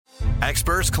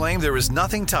Experts claim there is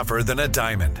nothing tougher than a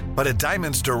diamond. But at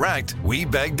Diamonds Direct, we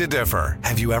beg to differ.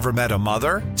 Have you ever met a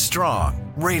mother?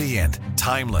 Strong, radiant,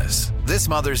 timeless. This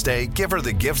Mother's Day, give her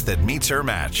the gift that meets her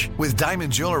match. With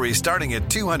diamond jewelry starting at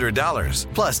 $200.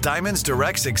 Plus Diamonds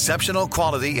Direct's exceptional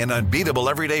quality and unbeatable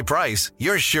everyday price,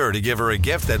 you're sure to give her a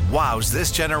gift that wows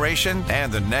this generation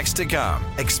and the next to come.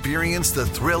 Experience the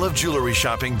thrill of jewelry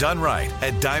shopping done right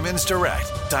at Diamonds Direct.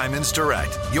 Diamonds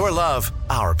Direct. Your love,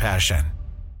 our passion.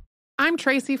 I'm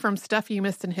Tracy from Stuff You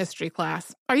Missed in History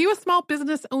class. Are you a small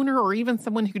business owner or even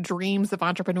someone who dreams of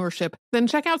entrepreneurship? Then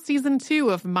check out Season 2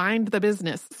 of Mind the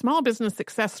Business, Small Business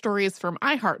Success Stories from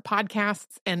iHeart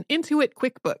Podcasts and Intuit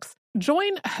QuickBooks.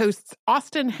 Join hosts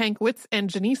Austin Hankwitz and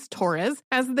Janice Torres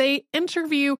as they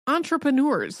interview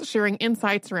entrepreneurs sharing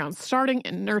insights around starting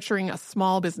and nurturing a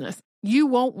small business. You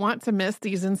won't want to miss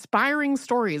these inspiring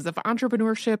stories of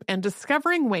entrepreneurship and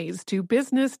discovering ways to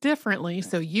business differently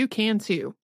so you can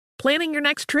too. Planning your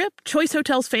next trip? Choice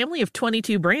Hotels' family of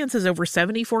 22 brands has over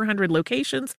 7,400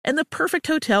 locations and the perfect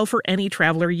hotel for any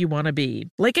traveler you want to be.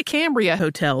 Like a Cambria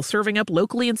Hotel, serving up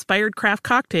locally inspired craft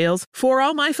cocktails for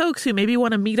all my folks who maybe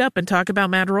want to meet up and talk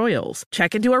about Mad Royals.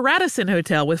 Check into a Radisson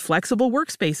Hotel with flexible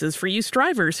workspaces for you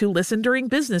strivers who listen during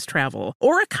business travel.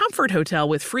 Or a Comfort Hotel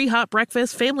with free hot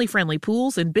breakfast, family-friendly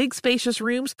pools, and big spacious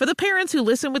rooms for the parents who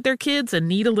listen with their kids and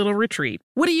need a little retreat.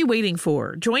 What are you waiting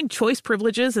for? Join Choice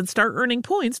Privileges and start earning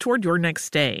points toward your next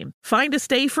stay. Find a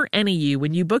stay for any you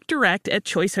when you book direct at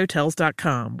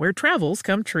choicehotels.com, where travels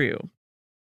come true.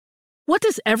 What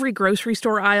does every grocery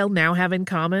store aisle now have in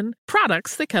common?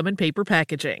 Products that come in paper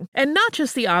packaging. And not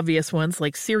just the obvious ones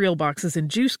like cereal boxes and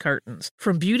juice cartons.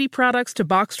 From beauty products to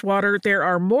boxed water, there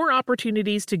are more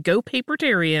opportunities to go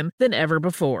papertarian than ever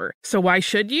before. So why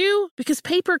should you? Because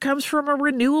paper comes from a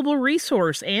renewable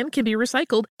resource and can be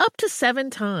recycled up to 7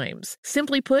 times.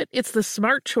 Simply put, it's the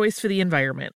smart choice for the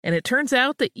environment. And it turns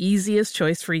out the easiest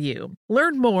choice for you.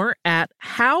 Learn more at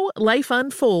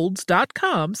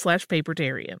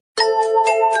howlifeunfolds.com/papertarian.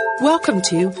 Welcome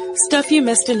to Stuff You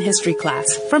Missed in History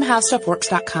class from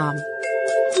HowStuffWorks.com.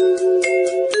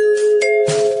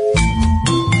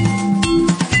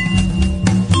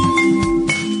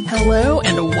 Hello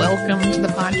and welcome to the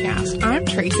podcast. I'm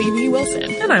Tracy V.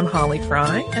 Wilson. And I'm Holly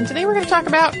Fry. And today we're going to talk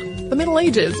about the Middle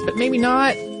Ages, but maybe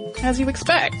not as you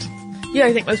expect. Yeah,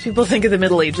 I think most people think of the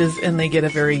Middle Ages and they get a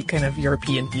very kind of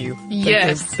European view.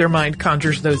 Yes. Their mind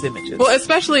conjures those images. Well,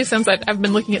 especially since I've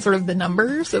been looking at sort of the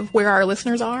numbers of where our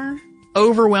listeners are.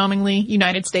 Overwhelmingly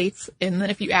United States. And then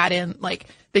if you add in like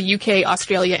the UK,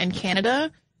 Australia, and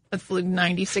Canada, that's like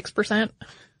 96%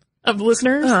 of the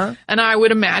listeners. Uh-huh. And I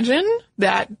would imagine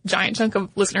that giant chunk of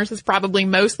listeners has probably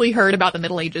mostly heard about the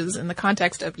Middle Ages in the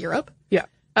context of Europe. Yeah.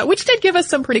 Which did give us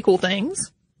some pretty cool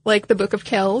things. Like the Book of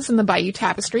Kells and the Bayeux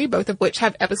Tapestry, both of which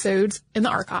have episodes in the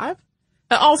archive.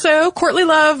 Also, Courtly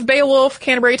Love, Beowulf,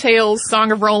 Canterbury Tales,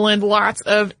 Song of Roland, lots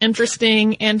of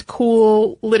interesting and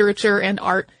cool literature and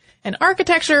art and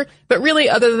architecture. But really,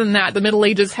 other than that, the Middle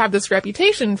Ages have this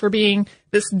reputation for being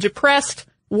this depressed,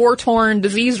 war-torn,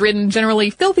 disease-ridden, generally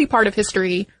filthy part of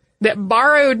history that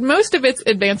borrowed most of its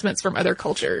advancements from other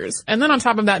cultures. And then on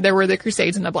top of that, there were the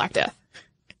Crusades and the Black Death.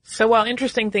 So while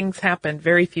interesting things happened,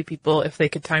 very few people, if they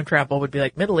could time travel, would be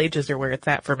like, Middle Ages are where it's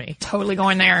at for me. Totally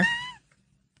going there.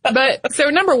 But, so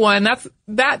number one,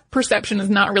 that perception is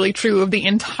not really true of the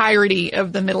entirety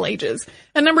of the Middle Ages.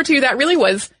 And number two, that really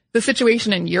was the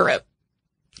situation in Europe.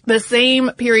 The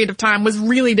same period of time was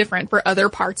really different for other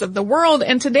parts of the world.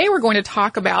 And today we're going to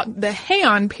talk about the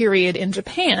Heian period in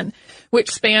Japan,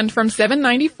 which spanned from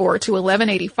 794 to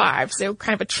 1185. So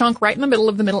kind of a chunk right in the middle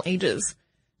of the Middle Ages.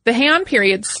 The Heian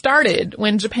period started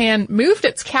when Japan moved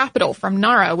its capital from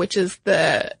Nara, which is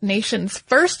the nation's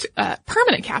first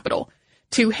permanent capital,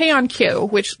 to Heian-kyo,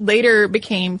 which later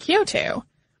became Kyoto.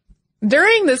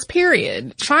 During this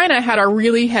period, China had a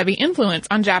really heavy influence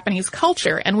on Japanese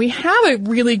culture, and we have a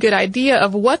really good idea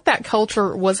of what that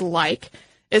culture was like,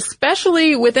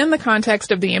 especially within the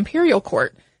context of the imperial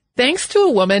court, thanks to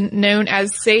a woman known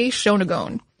as Sei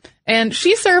Shonagon. And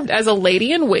she served as a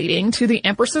lady-in-waiting to the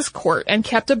empress's court and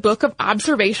kept a book of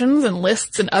observations and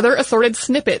lists and other assorted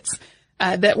snippets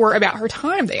that were about her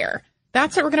time there.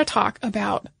 That's what we're going to talk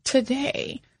about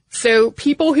today. So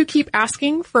people who keep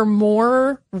asking for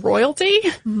more royalty,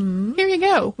 Here you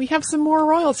go. We have some more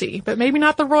royalty, but maybe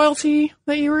not the royalty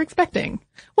that you were expecting.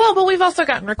 Well, but we've also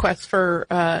gotten requests for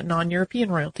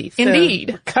non-European royalty. So Indeed.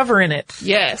 We're covering it.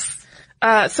 Yes.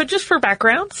 So just for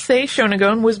background, Sei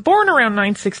Shonagon was born around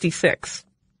 966.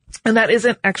 And that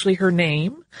isn't actually her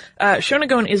name.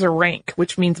 Shonagon is a rank,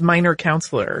 which means minor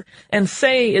counselor. And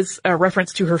Sei is a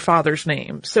reference to her father's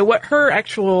name. So what her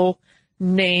actual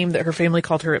name that her family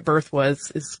called her at birth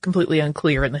is completely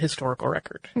unclear in the historical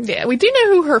record. Yeah, we do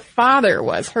know who her father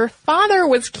was. Her father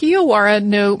was Kiyowara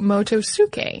no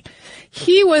Motosuke.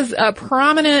 He was a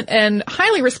prominent and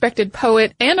highly respected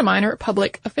poet and a minor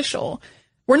public official.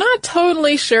 We're not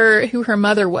totally sure who her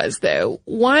mother was, though.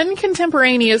 One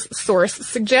contemporaneous source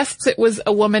suggests it was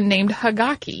a woman named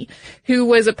Hagaki, who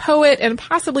was a poet and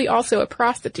possibly also a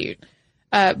prostitute.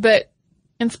 But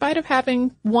in spite of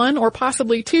having one or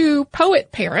possibly two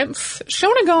poet parents,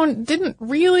 Shonagon didn't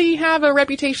really have a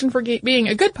reputation for being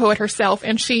a good poet herself,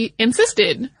 and she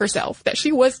insisted herself that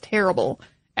she was terrible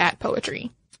at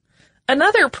poetry.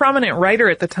 Another prominent writer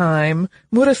at the time,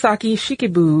 Murasaki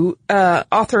Shikibu,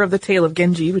 author of The Tale of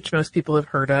Genji, which most people have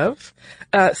heard of,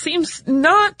 seems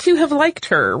not to have liked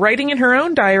her, writing in her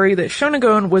own diary that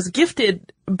Shonagon was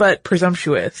gifted but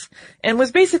presumptuous, and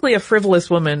was basically a frivolous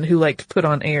woman who liked to put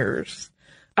on airs.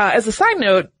 As a side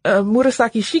note,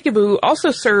 Murasaki Shikibu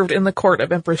also served in the court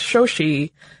of Empress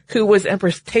Shoshi, who was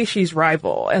Empress Teishi's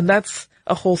rival, and that's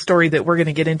a whole story that we're going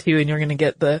to get into, and you're going to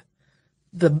get the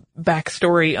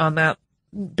backstory on that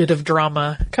bit of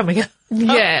drama coming up.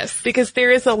 Yes. Because there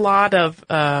is a lot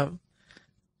of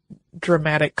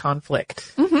dramatic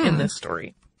conflict in this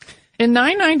story. In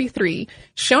 993,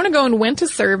 Shonagon went to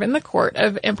serve in the court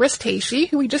of Empress Teishi,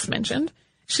 who we just mentioned.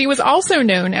 She was also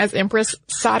known as Empress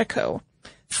Sadako.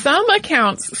 Some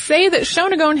accounts say that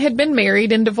Shonagon had been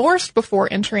married and divorced before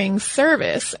entering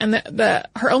service, and that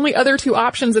her only other two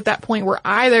options at that point were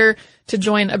either to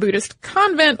join a Buddhist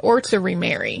convent or to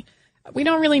remarry. We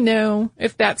don't really know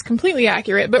if that's completely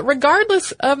accurate, but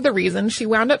regardless of the reason, she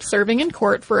wound up serving in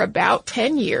court for about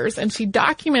 10 years, and she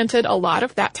documented a lot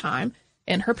of that time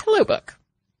in her pillow book.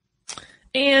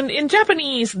 And in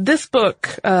Japanese, this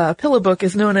book, pillow book,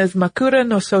 is known as Makura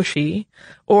no Soshi,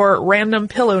 or Random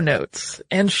Pillow Notes,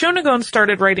 and Shonagon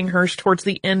started writing hers towards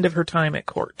the end of her time at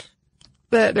court.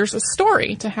 There's a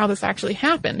story to how this actually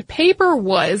happened. Paper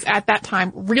was, at that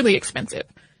time, really expensive.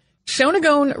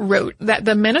 Shonagon wrote that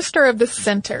the minister of the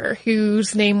center,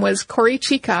 whose name was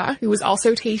Korichika, who was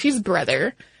also Teishi's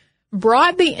brother,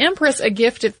 brought the empress a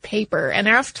gift of paper and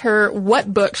asked her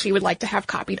what book she would like to have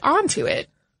copied onto it.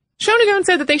 Shonagon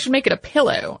said that they should make it a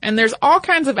pillow, and there's all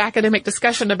kinds of academic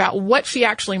discussion about what she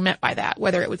actually meant by that,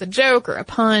 whether it was a joke or a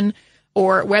pun,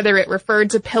 or whether it referred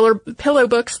to pillow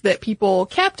books that people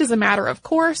kept as a matter of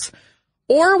course,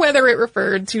 or whether it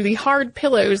referred to the hard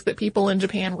pillows that people in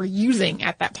Japan were using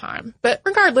at that time. But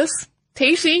regardless,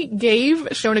 Teishi gave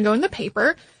Shonagon the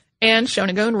paper, and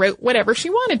Shonagon wrote whatever she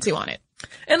wanted to on it.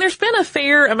 And there's been a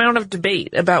fair amount of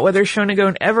debate about whether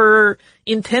Shonagon ever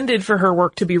intended for her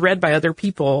work to be read by other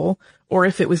people, or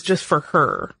if it was just for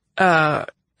her.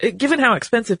 Given how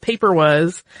expensive paper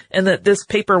was, and that this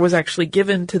paper was actually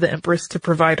given to the Empress to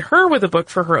provide her with a book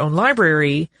for her own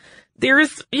library, there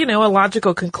is, a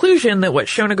logical conclusion that what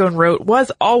Shonagon wrote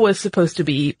was always supposed to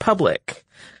be public.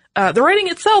 The writing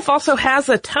itself also has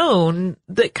a tone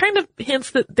that kind of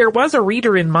hints that there was a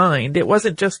reader in mind. It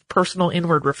wasn't just personal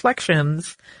inward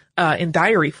reflections in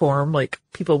diary form like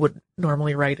people would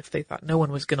normally write if they thought no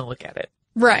one was going to look at it.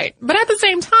 Right. But at the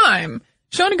same time,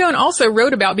 Shonagon also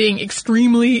wrote about being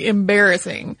extremely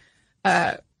embarrassing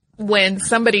when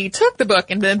somebody took the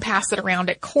book and then passed it around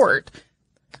at court.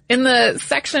 In the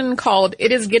section called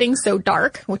It Is Getting So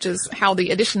Dark, which is how the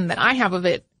edition that I have of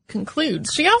it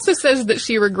concludes, she also says that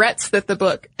she regrets that the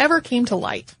book ever came to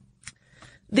light.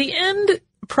 The end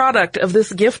product of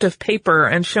this gift of paper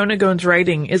and Shonagon's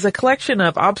writing is a collection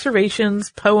of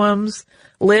observations, poems,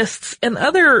 lists, and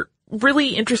other really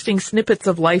interesting snippets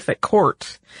of life at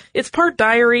court. It's part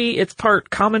diary, it's part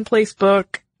commonplace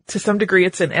book, to some degree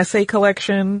it's an essay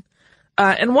collection,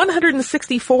 and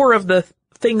 164 of the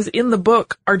things in the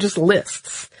book are just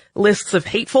lists of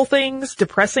hateful things,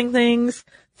 depressing things,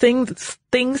 things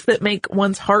that make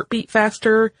one's heart beat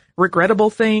faster, regrettable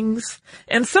things.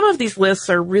 And some of these lists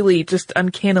are really just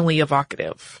uncannily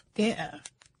evocative. Yeah.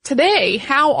 Today,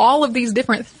 how all of these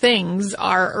different things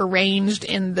are arranged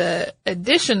in the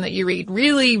edition that you read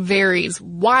really varies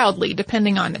wildly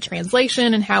depending on the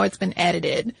translation and how it's been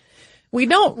edited. We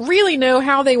don't really know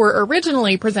how they were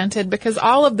originally presented because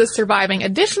all of the surviving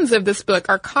editions of this book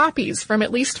are copies from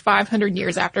at least 500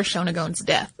 years after Shonagon's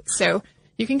death. So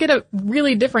you can get a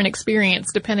really different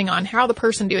experience depending on how the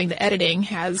person doing the editing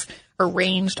has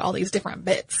arranged all these different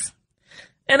bits.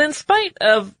 And in spite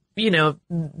of,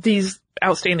 these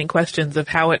outstanding questions of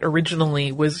how it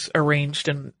originally was arranged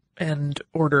and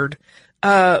ordered,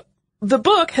 the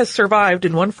book has survived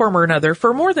in one form or another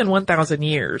for more than 1,000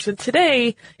 years. And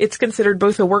today it's considered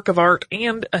both a work of art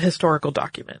and a historical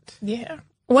document. Yeah.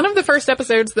 One of the first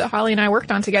episodes that Holly and I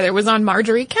worked on together was on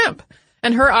Marjorie Kemp.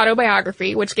 and her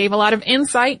autobiography, which gave a lot of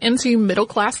insight into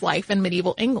middle-class life in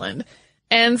medieval England.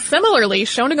 And similarly,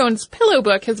 Shonagon's Pillow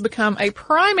Book has become a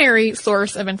primary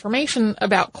source of information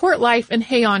about court life in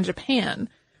Heian, Japan.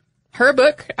 Her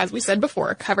book, as we said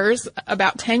before, covers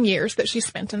about 10 years that she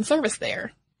spent in service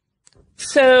there.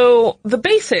 So, the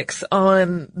basics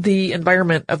on the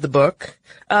environment of the book.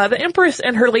 The Empress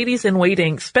and her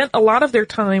ladies-in-waiting spent a lot of their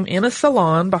time in a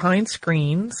salon behind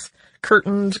screens,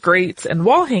 curtains, grates, and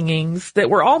wall hangings that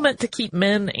were all meant to keep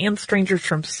men and strangers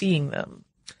from seeing them.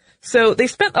 So they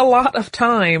spent a lot of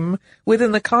time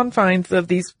within the confines of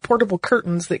these portable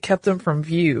curtains that kept them from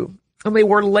view. And they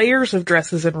wore layers of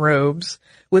dresses and robes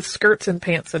with skirts and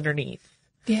pants underneath.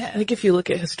 Yeah. I think if you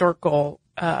look at historical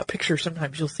pictures,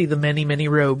 sometimes you'll see the many, many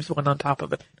robes, one on top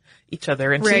of each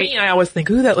other. And to me, I always think,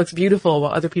 ooh, that looks beautiful,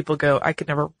 while other people go, I could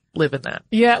never live in that.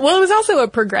 Yeah. Well, it was also a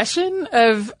progression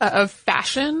of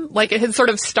fashion. Like, it had sort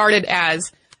of started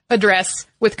as a dress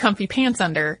with comfy pants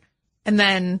under, and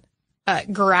then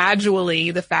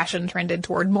gradually the fashion trended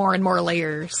toward more and more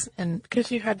layers, and because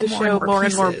you had to show more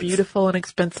and more beautiful and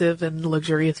expensive and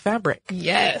luxurious fabric.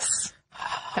 Yes,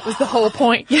 that was the whole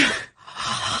point. Yeah,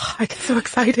 I get so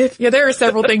excited. Yeah, there are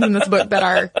several things in this book that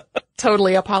are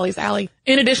totally up Holly's alley.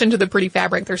 In addition to the pretty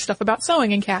fabric, there's stuff about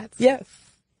sewing and cats. Yes.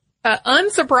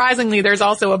 Unsurprisingly, there's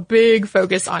also a big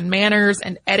focus on manners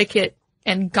and etiquette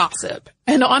and gossip.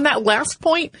 And on that last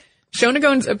point,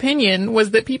 Shonagon's opinion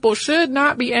was that people should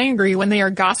not be angry when they are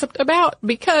gossiped about,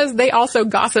 because they also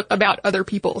gossip about other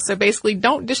people. So basically,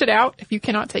 don't dish it out if you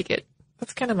cannot take it.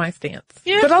 That's kind of my stance.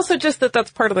 Yeah. But also just that that's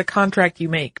part of the contract you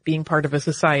make, being part of a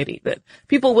society, that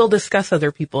people will discuss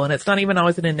other people, and it's not even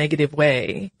always in a negative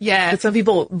way. Yeah. But some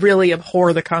people really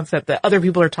abhor the concept that other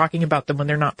people are talking about them when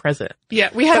they're not present.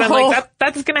 Yeah, we had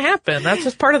that's going to happen. That's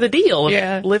just part of the deal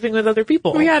of living with other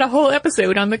people. We had a whole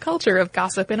episode on the culture of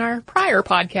gossip in our prior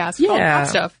podcast called Hot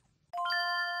Stuff.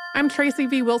 I'm Tracy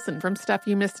V. Wilson from Stuff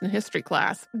You Missed in History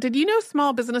Class. Did you know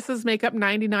small businesses make up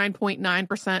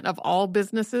 99.9% of all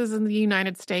businesses in the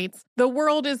United States? The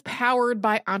world is powered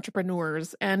by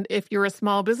entrepreneurs, and if you're a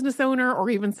small business owner or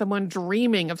even someone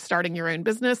dreaming of starting your own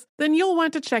business, then you'll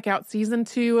want to check out Season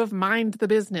 2 of Mind the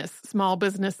Business, Small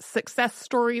Business Success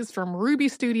Stories from Ruby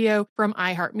Studio, from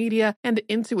iHeartMedia, and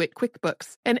Intuit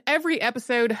QuickBooks. And every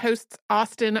episode, hosts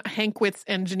Austin Hankwitz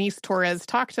and Janice Torres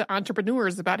talk to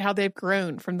entrepreneurs about how they've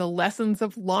grown from the lessons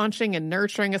of launching and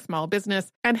nurturing a small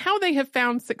business, and how they have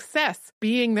found success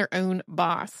being their own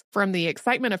boss. From the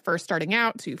excitement of first starting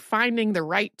out to finding the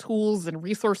right tools and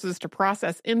resources to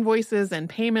process invoices and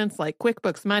payments like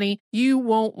QuickBooks Money, you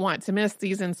won't want to miss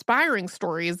these inspiring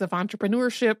stories of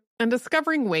entrepreneurship and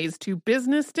discovering ways to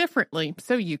business differently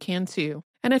so you can too.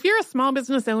 And if you're a small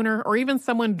business owner or even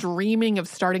someone dreaming of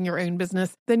starting your own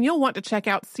business, then you'll want to check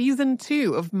out Season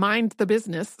 2 of Mind the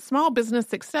Business, Small Business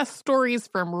Success Stories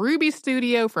from Ruby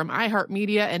Studio, from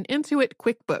iHeartMedia, and Intuit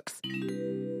QuickBooks.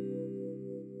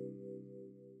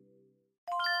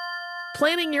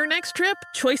 Planning your next trip?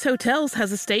 Choice Hotels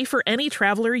has a stay for any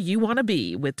traveler you want to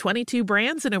be, with 22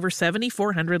 brands and over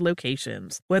 7,400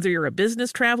 locations. Whether you're a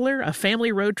business traveler, a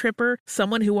family road tripper,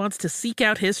 someone who wants to seek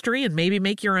out history and maybe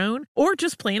make your own, or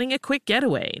just planning a quick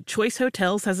getaway, Choice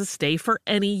Hotels has a stay for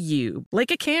any you.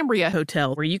 Like a Cambria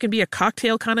Hotel, where you can be a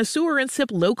cocktail connoisseur and sip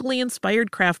locally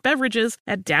inspired craft beverages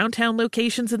at downtown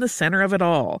locations in the center of it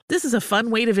all. This is a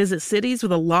fun way to visit cities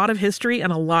with a lot of history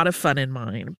and a lot of fun in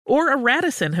mind. Or a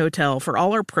Radisson Hotel for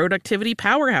all our productivity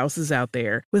powerhouses out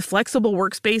there. With flexible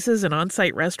workspaces and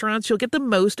on-site restaurants, you'll get the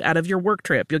most out of your work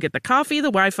trip. You'll get the coffee,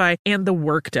 the Wi-Fi, and the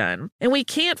work done. And we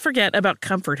can't forget about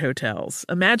Comfort Hotels.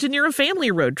 Imagine you're a family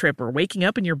road tripper, waking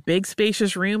up in your big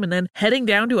spacious room and then heading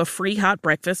down to a free hot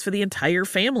breakfast for the entire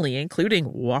family,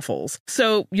 including waffles.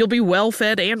 So you'll be well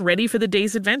fed and ready for the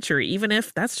day's adventure, even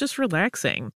if that's just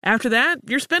relaxing. After that,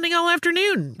 you're spending all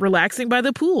afternoon relaxing by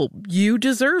the pool. You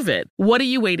deserve it. What are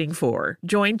you waiting for?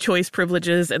 Join Choice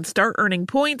Privileges and start earning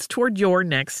points toward your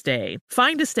next stay.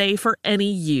 Find a stay for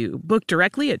any you. Book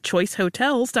directly at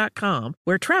choicehotels.com,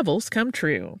 where travels come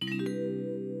true.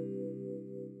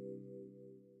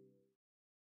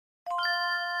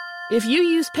 If you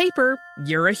use paper,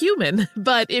 you're a human.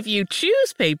 But if you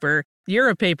choose paper, you're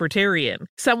a papertarian,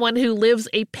 someone who lives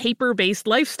a paper-based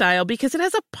lifestyle because it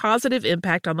has a positive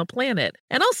impact on the planet.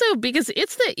 And also because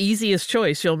it's the easiest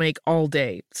choice you'll make all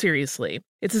day. Seriously.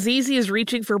 It's as easy as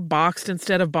reaching for boxed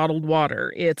instead of bottled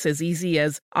water. It's as easy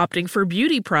as opting for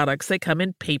beauty products that come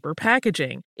in paper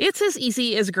packaging. It's as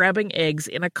easy as grabbing eggs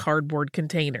in a cardboard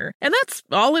container. And that's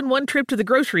all in one trip to the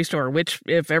grocery store, which,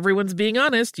 if everyone's being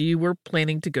honest, you were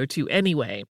planning to go to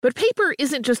anyway. But paper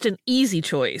isn't just an easy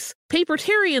choice.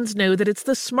 Papertarians know that it's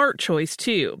the smart choice,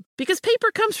 too. Because paper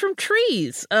comes from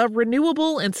trees, a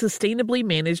renewable and sustainably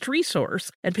managed resource,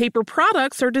 and paper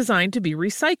products are designed to be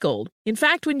recycled. In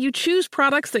fact, when you choose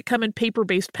products that come in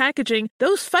paper-based packaging,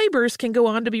 those fibers can go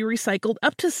on to be recycled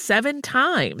up to 7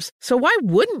 times. So why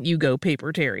wouldn't you go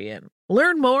papertarian?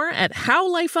 Learn more at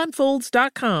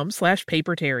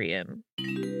howlifeunfolds.com/papertarian.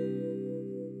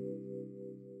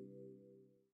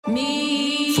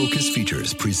 Focus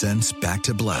Features presents Back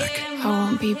to Black. I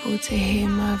want people to hear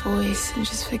my voice and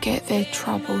just forget their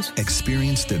troubles.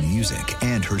 Experience the music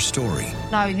and her story.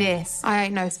 Know this, I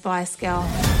ain't no Spice Girl.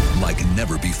 Like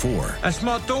never before. That's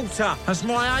my daughter. That's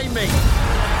my Amy.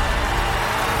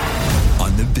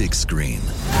 On the big screen.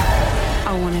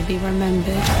 I want to be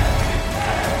remembered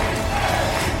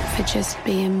for just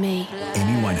being me.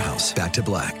 Amy Winehouse, Back to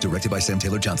Black, directed by Sam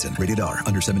Taylor Johnson. Rated R,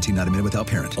 under 17, not a minute without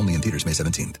parent. Only in theaters May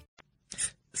 17th.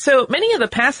 So many of the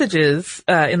passages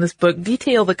in this book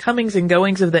detail the comings and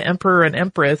goings of the emperor and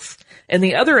empress and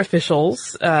the other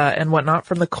officials and whatnot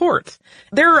from the court.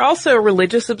 There are also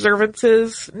religious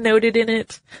observances noted in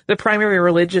it, the primary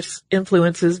religious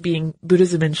influences being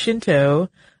Buddhism and Shinto.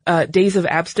 Days of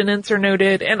abstinence are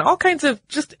noted, and all kinds of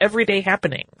just everyday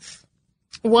happenings.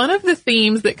 One of the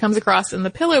themes that comes across in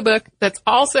the Pillow Book that's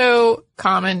also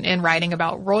common in writing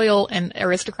about royal and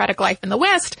aristocratic life in the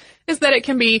West is that it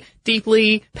can be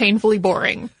deeply, painfully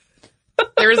boring.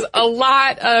 There's a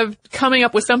lot of coming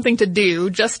up with something to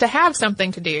do just to have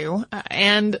something to do.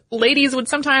 And ladies would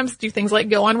sometimes do things like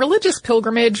go on religious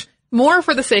pilgrimage more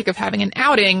for the sake of having an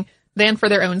outing than for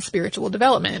their own spiritual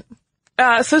development.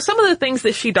 So some of the things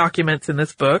that she documents in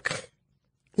this book,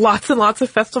 lots and lots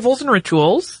of festivals and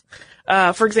rituals.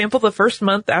 For example, the first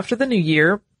month after the New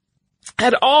Year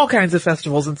had all kinds of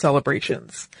festivals and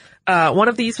celebrations. One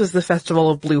of these was the Festival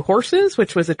of Blue Horses,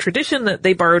 which was a tradition that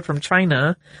they borrowed from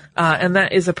China. And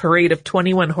that is a parade of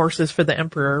 21 horses for the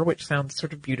emperor, which sounds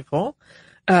sort of beautiful.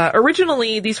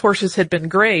 Originally, these horses had been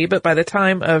gray, but by the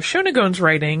time of Shonagon's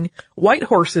writing, white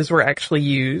horses were actually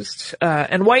used.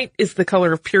 And white is the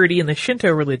color of purity in the Shinto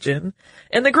religion.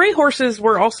 And the gray horses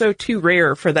were also too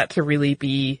rare for that to really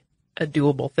be a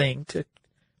doable thing, to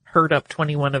herd up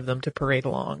 21 of them to parade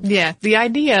along. Yeah, the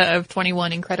idea of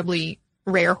 21 incredibly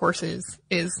rare horses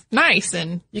is nice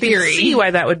in theory. You can see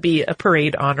why that would be a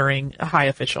parade honoring a high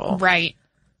official. Right.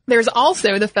 There's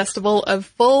also the festival of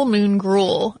full moon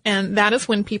gruel, and that is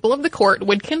when people of the court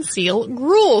would conceal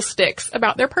gruel sticks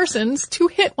about their persons to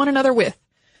hit one another with.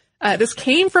 This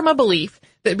came from a belief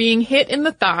that being hit in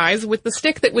the thighs with the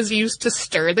stick that was used to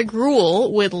stir the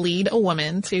gruel would lead a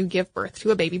woman to give birth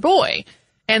to a baby boy.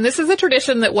 And this is a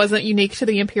tradition that wasn't unique to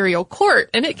the imperial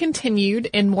court, and it continued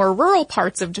in more rural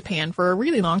parts of Japan for a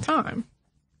really long time.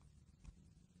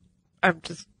 I'm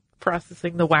just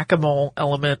processing the whack-a-mole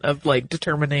element of, like,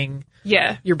 determining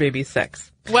your baby's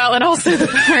sex. Well, and also the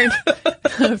part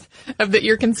of that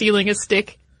you're concealing a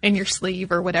stick in your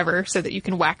sleeve or whatever so that you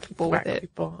can whack people with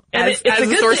it. And it's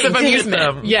a source of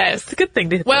amusement. Yes. It's a good thing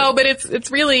to hit them. But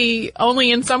it's really only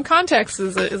in some contexts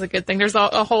is a good thing. There's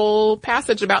a whole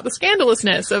passage about the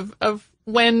scandalousness of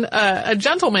when a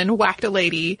gentleman whacked a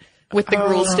lady with the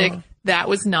gruel stick. That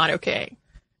was not okay.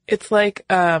 It's like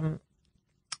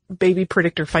Baby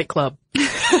Predictor Fight Club.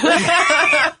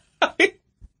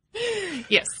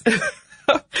 Yes.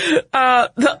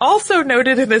 Also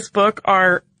noted in this book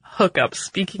are hookups.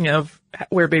 Speaking of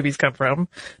where babies come from,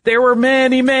 there were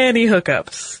many, many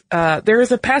hookups. There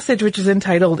is a passage which is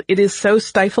entitled, "It is so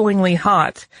stiflingly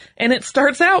hot," and it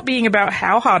starts out being about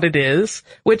how hot it is,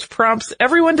 which prompts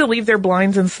everyone to leave their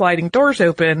blinds and sliding doors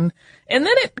open, and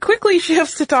then it quickly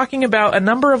shifts to talking about a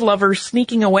number of lovers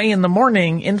sneaking away in the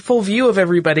morning in full view of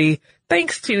everybody,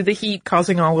 thanks to the heat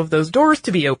causing all of those doors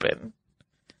to be open.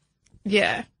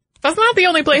 Yeah. That's not the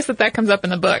only place that comes up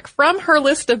in the book. From her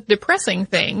list of depressing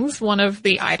things, one of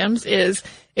the items is,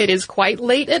 it is quite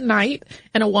late at night,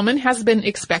 and a woman has been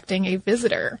expecting a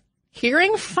visitor.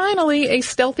 Hearing finally a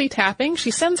stealthy tapping, she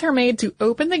sends her maid to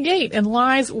open the gate and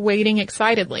lies waiting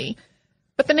excitedly.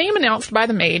 But the name announced by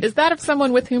the maid is that of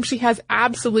someone with whom she has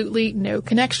absolutely no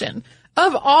connection.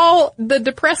 Of all the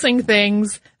depressing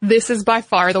things, this is by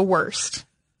far the worst.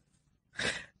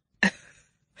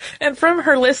 And from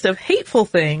her list of hateful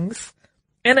things,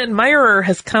 an admirer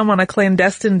has come on a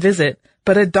clandestine visit,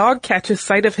 but a dog catches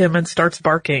sight of him and starts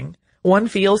barking. One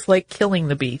feels like killing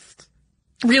the beast.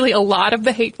 Really, a lot of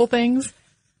the hateful things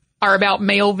are about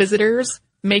male visitors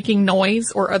making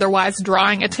noise or otherwise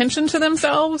drawing attention to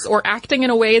themselves or acting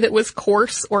in a way that was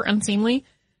coarse or unseemly.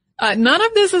 None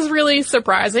of this is really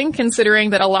surprising, considering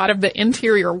that a lot of the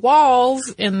interior walls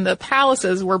in the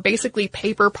palaces were basically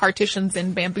paper partitions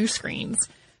and bamboo screens.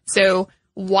 So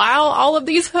while all of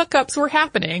these hookups were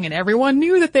happening and everyone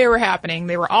knew that they were happening,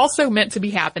 they were also meant to be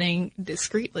happening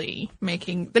discreetly,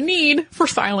 making the need for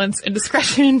silence and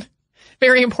discretion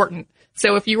very important.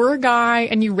 So if you were a guy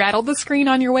and you rattled the screen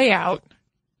on your way out,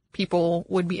 people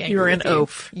would be angry. You were an with you.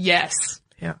 oaf. Yes.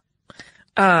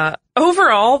 Yeah.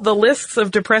 Overall, the lists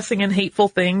of depressing and hateful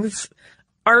things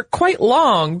are quite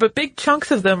long, but big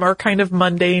chunks of them are kind of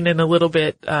mundane and a little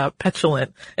bit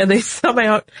petulant. And they sum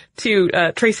out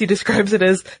to, Tracy describes it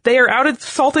as, they are out of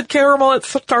salted caramel at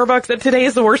Starbucks and today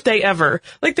is the worst day ever.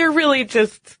 Like, they're really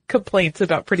just complaints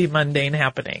about pretty mundane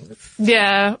happenings.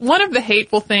 Yeah. One of the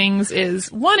hateful things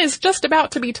is one is just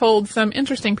about to be told some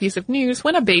interesting piece of news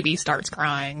when a baby starts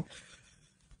crying.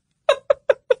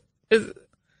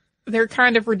 They're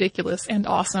kind of ridiculous and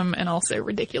awesome and also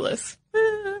ridiculous.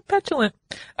 Petulant.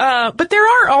 But there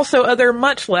are also other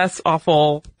much less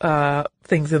awful,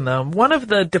 things in them. One of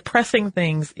the depressing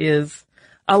things is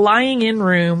a lying in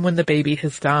room when the baby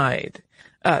has died.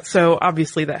 So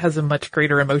obviously that has a much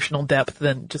greater emotional depth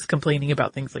than just complaining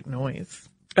about things like noise.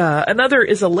 Another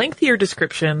is a lengthier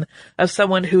description of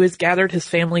someone who has gathered his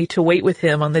family to wait with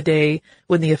him on the day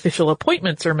when the official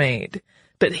appointments are made.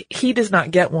 But he does not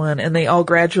get one, and they all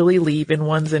gradually leave in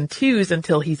ones and twos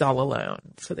until he's all alone.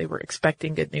 So they were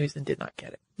expecting good news and did not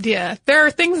get it. Yeah, there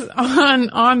are things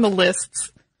on the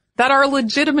lists that are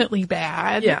legitimately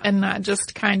bad and not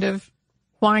just kind of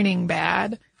whining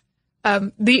bad.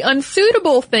 The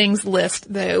unsuitable things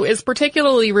list, though, is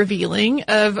particularly revealing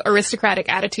of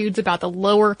aristocratic attitudes about the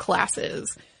lower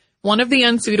classes. One of the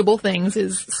unsuitable things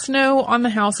is snow on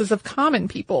the houses of common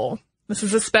people. This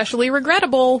is especially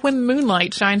regrettable when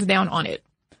moonlight shines down on it.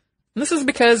 And this is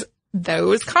because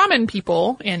those common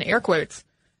people, in air quotes,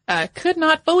 could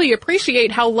not fully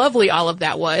appreciate how lovely all of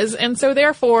that was, and so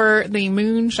therefore the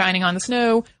moon shining on the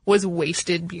snow was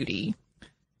wasted beauty.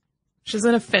 Which is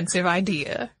an offensive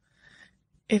idea.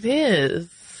 It is.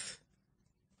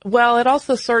 Well, it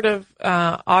also sort of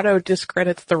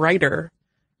auto-discredits the writer.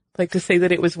 Like to say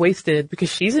that it was wasted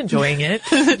because she's enjoying it,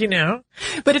 you know.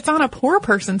 But it's on a poor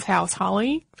person's house,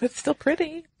 Holly. It's still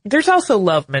pretty. There's also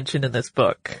love mentioned in this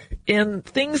book. In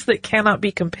Things That Cannot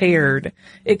Be Compared,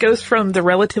 it goes from the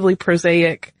relatively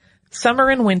prosaic summer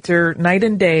and winter, night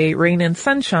and day, rain and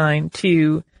sunshine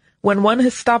to when one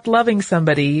has stopped loving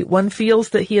somebody, one feels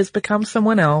that he has become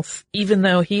someone else, even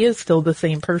though he is still the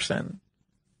same person.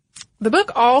 The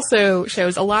book also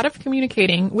shows a lot of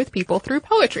communicating with people through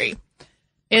poetry.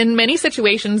 In many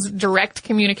situations, direct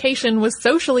communication was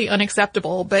socially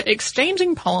unacceptable, but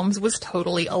exchanging poems was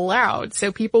totally allowed.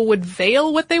 So people would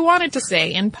veil what they wanted to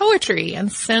say in poetry and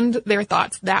send their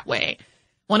thoughts that way.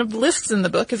 One of the lists in the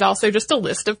book is also just a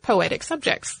list of poetic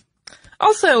subjects.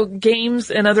 Also,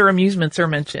 games and other amusements are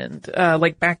mentioned,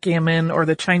 like backgammon or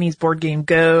the Chinese board game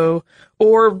Go,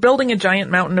 or building a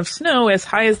giant mountain of snow as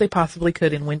high as they possibly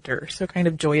could in winter. So kind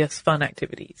of joyous, fun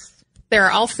activities. There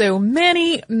are also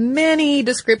many, many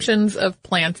descriptions of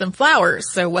plants and flowers.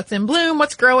 So what's in bloom,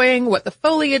 what's growing, what the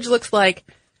foliage looks like.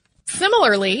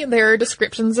 Similarly, there are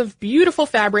descriptions of beautiful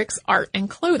fabrics, art, and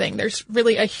clothing. There's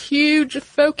really a huge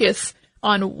focus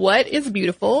on what is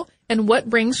beautiful and what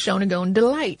brings Shonagon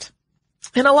delight.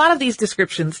 And a lot of these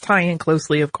descriptions tie in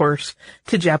closely, of course,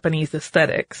 to Japanese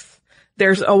aesthetics.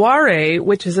 There's aware,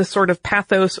 which is a sort of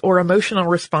pathos or emotional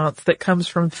response that comes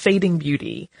from fading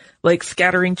beauty, like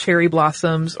scattering cherry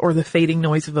blossoms or the fading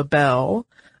noise of a bell,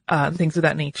 and things of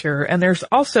that nature. And there's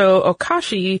also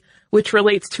okashi, which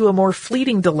relates to a more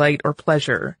fleeting delight or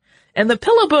pleasure. And the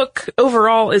Pillow Book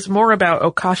overall is more about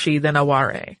okashi than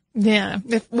aware. Yeah.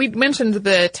 If we mentioned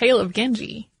the Tale of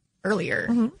Genji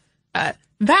earlier,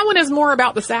 that one is more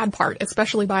about the sad part,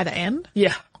 especially by the end.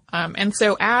 Yeah. And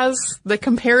so as the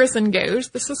comparison goes,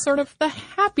 this is sort of the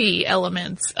happy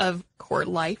elements of court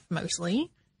life, mostly,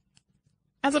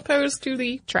 as opposed to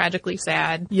the tragically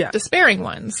sad, despairing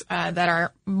ones, that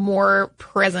are more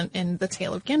present in the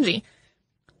Tale of Genji.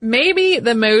 Maybe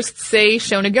the most, say,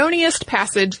 Shonagoniest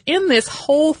passage in this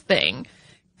whole thing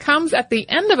comes at the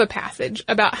end of a passage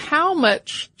about how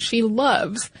much she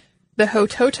loves the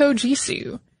Hototo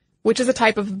Jisu, which is a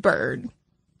type of bird.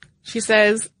 She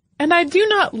says, "And I do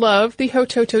not love the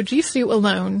Hototo Jisu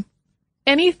alone.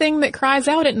 Anything that cries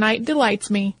out at night delights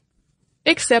me.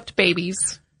 Except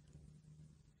babies."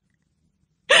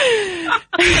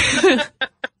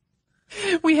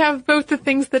 We have both the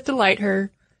things that delight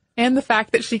her and the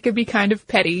fact that she could be kind of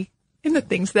petty in the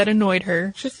things that annoyed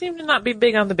her. She seemed to not be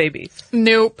big on the babies.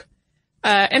 Nope.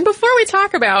 And before we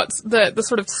talk about the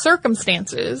sort of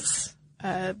circumstances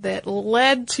that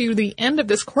led to the end of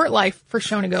this court life for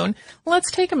Shonagon,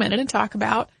 let's take a minute and talk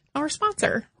about our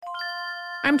sponsor.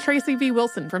 I'm Tracy V.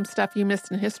 Wilson from Stuff You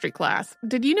Missed in History Class.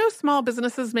 Did you know small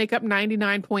businesses make up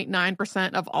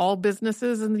 99.9% of all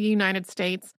businesses in the United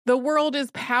States? The world is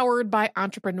powered by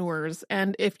entrepreneurs,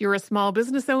 and if you're a small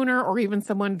business owner or even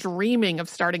someone dreaming of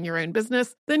starting your own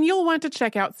business, then you'll want to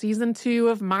check out Season 2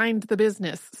 of Mind the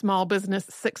Business, Small Business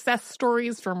Success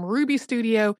Stories from Ruby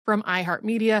Studio, from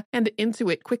iHeartMedia, and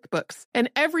Intuit QuickBooks. And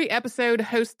every episode,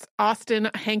 hosts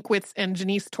Austin Hankwitz and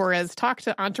Janice Torres talk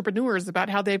to entrepreneurs about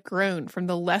how they've grown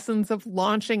from the lessons of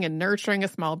launching and nurturing a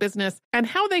small business and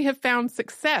how they have found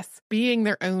success being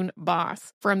their own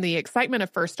boss. From the excitement of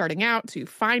first starting out to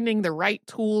finding the right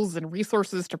tools and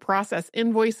resources to process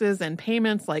invoices and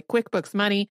payments like QuickBooks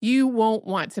Money, you won't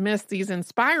want to miss these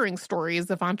inspiring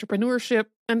stories of entrepreneurship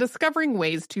and discovering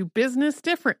ways to business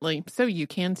differently so you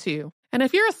can too. And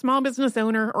if you're a small business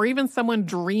owner or even someone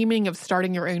dreaming of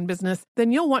starting your own business,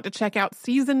 then you'll want to check out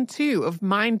Season 2 of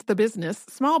Mind the Business,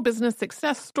 Small Business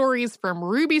Success Stories from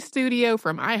Ruby Studio,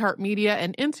 from iHeartMedia,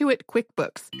 and Intuit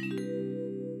QuickBooks.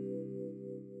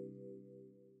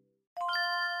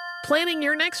 Planning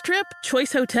your next trip?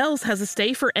 Choice Hotels has a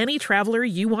stay for any traveler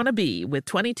you want to be, with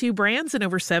 22 brands and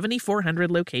over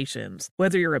 7,400 locations.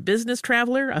 Whether you're a business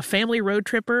traveler, a family road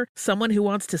tripper, someone who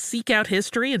wants to seek out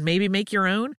history and maybe make your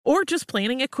own, or just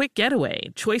planning a quick getaway,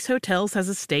 Choice Hotels has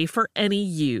a stay for any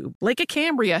you. Like a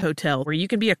Cambria Hotel, where you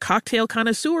can be a cocktail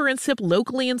connoisseur and sip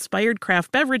locally inspired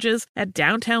craft beverages at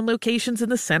downtown locations in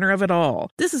the center of it all.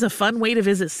 This is a fun way to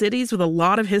visit cities with a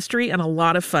lot of history and a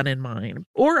lot of fun in mind.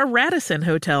 Or a Radisson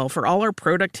Hotel for all our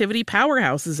productivity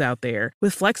powerhouses out there.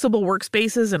 With flexible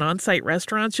workspaces and on-site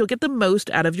restaurants, you'll get the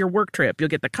most out of your work trip. You'll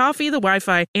get the coffee, the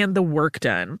Wi-Fi, and the work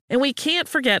done. And we can't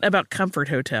forget about Comfort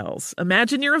Hotels.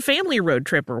 Imagine you're a family road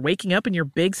tripper, waking up in your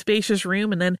big spacious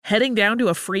room and then heading down to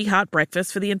a free hot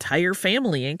breakfast for the entire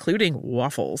family, including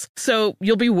waffles. So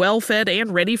you'll be well fed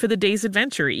and ready for the day's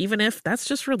adventure, even if that's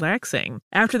just relaxing.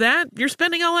 After that, you're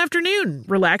spending all afternoon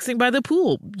relaxing by the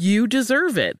pool. You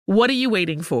deserve it. What are you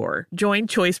waiting for? Join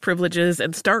Choice Privileges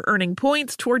and start earning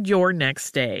points toward your next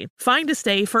stay. Find a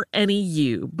stay for any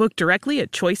you. Book directly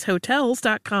at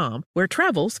choicehotels.com, where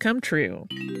travels come true.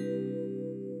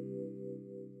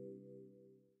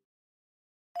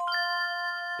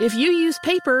 If you use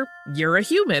paper, you're a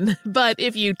human. But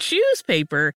if you choose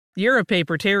paper, you're a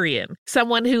papertarian,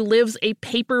 someone who lives a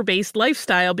paper-based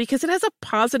lifestyle because it has a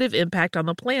positive impact on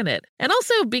the planet. And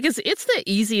also because it's the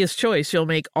easiest choice you'll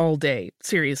make all day.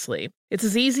 Seriously. It's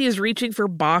as easy as reaching for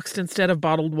boxed instead of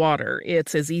bottled water.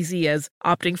 It's as easy as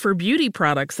opting for beauty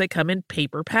products that come in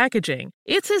paper packaging.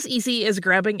 It's as easy as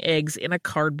grabbing eggs in a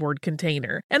cardboard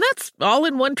container. And that's all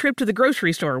in one trip to the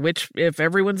grocery store, which, if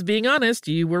everyone's being honest,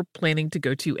 you were planning to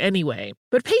go to anyway.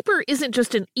 But paper isn't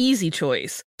just an easy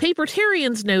choice.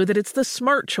 Papertarians know that it's the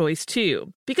smart choice,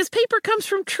 too. Because paper comes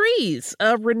from trees,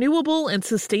 a renewable and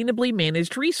sustainably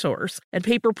managed resource. And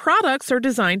paper products are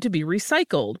designed to be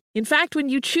recycled. In fact, when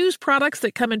you choose products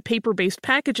that come in paper-based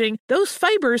packaging, those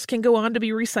fibers can go on to be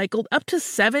recycled up to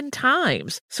 7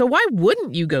 times. So why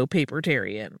wouldn't you go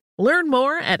papertarian? Learn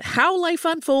more at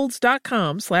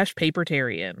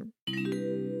howlifeunfolds.com/papertarian.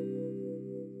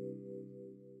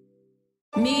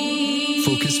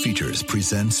 Focus Features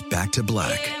presents Back to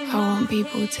Black. I want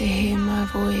people to hear my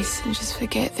voice and just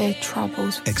forget their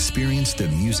troubles. Experience the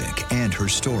music and her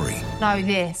story Know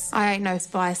this, I ain't no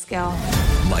Spice Girl.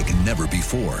 like never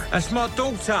before. That's my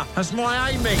daughter. That's my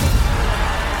Amy.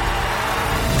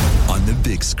 On the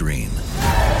big screen.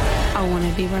 I want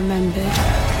to be remembered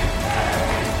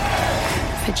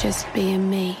for just being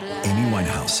me. Amy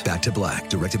Winehouse, Back to Black,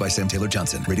 directed by Sam Taylor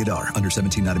Johnson. Rated R, under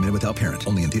 17, not a minute without parent.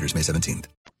 Only in theaters May 17th.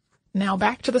 Now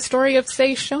back to the story of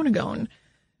Sei Shonagon.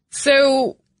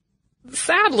 So,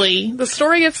 sadly, the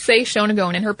story of Sei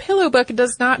Shonagon in her Pillow Book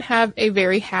does not have a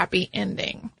very happy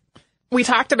ending. We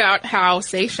talked about how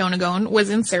Sei Shonagon was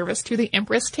in service to the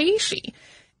Empress Teishi.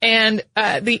 And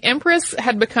the Empress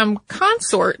had become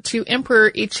consort to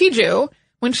Emperor Ichijo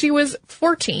when she was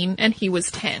 14 and he was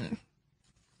 10.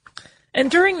 And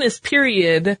during this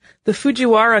period, the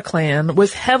Fujiwara clan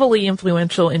was heavily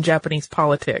influential in Japanese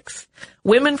politics.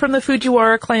 Women from the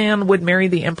Fujiwara clan would marry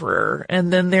the emperor,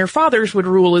 and then their fathers would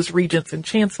rule as regents and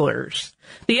chancellors.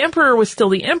 The emperor was still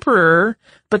the emperor,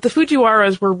 but the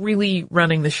Fujiwaras were really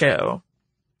running the show.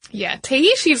 Yeah,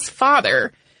 Teishi's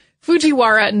father,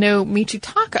 Fujiwara no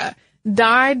Michitaka,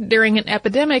 died during an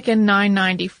epidemic in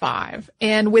 995.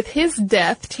 And with his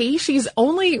death, Teishi's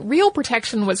only real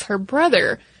protection was her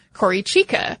brother,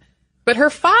 Korichika. But her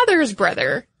father's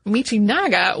brother,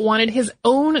 Michinaga, wanted his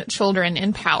own children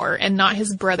in power and not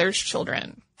his brother's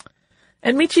children.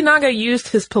 And Michinaga used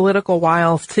his political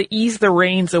wiles to ease the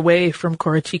reins away from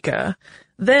Korochika.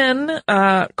 Then,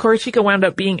 Korochika wound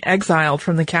up being exiled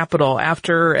from the capital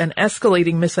after an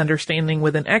escalating misunderstanding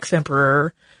with an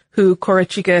ex-emperor who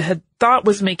Korochika had thought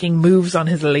was making moves on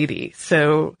his lady.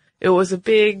 So it was a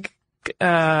big,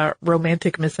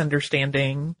 romantic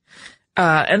misunderstanding.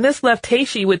 And this left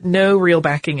Teishi with no real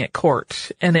backing at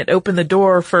court, and it opened the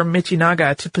door for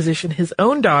Michinaga to position his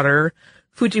own daughter,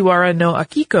 Fujiwara no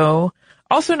Akiko,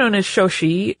 also known as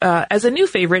Shoshi, as a new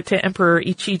favorite to Emperor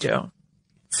Ichijo.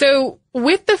 So,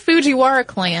 with the Fujiwara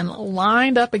clan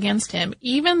lined up against him,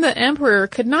 even the emperor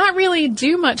could not really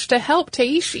do much to help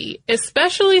Teishi,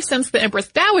 especially since the Empress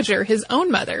Dowager, his own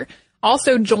mother,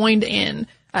 also joined in,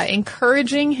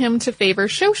 encouraging him to favor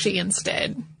Shoshi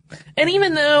instead. And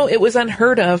even though it was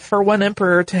unheard of for one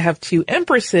emperor to have two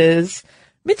empresses,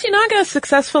 Michinaga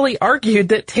successfully argued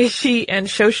that Teishi and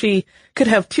Shoshi could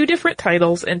have two different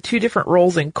titles and two different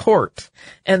roles in court,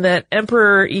 and that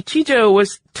Emperor Ichijo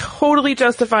was totally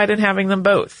justified in having them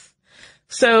both.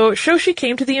 So Shoshi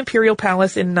came to the imperial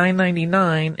palace in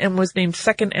 999 and was named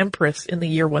second empress in the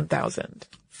year 1000.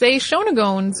 Sei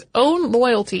Shonagon's own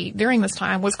loyalty during this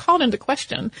time was called into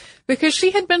question because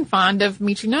she had been fond of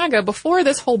Michinaga before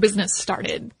this whole business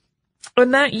started.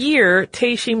 In that year,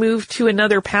 Teishi moved to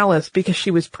another palace because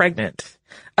she was pregnant.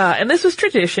 And this was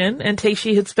tradition, and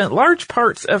Teishi had spent large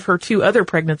parts of her two other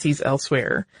pregnancies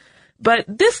elsewhere. But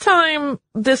this time,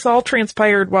 this all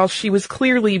transpired while she was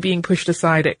clearly being pushed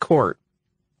aside at court.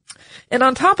 And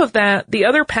on top of that, the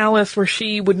other palace where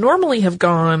she would normally have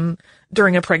gone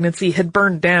during a pregnancy had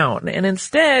burned down, and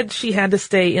instead she had to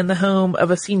stay in the home of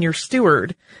a senior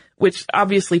steward, which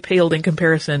obviously paled in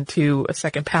comparison to a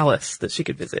second palace that she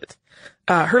could visit.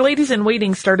 Her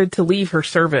ladies-in-waiting started to leave her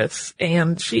service,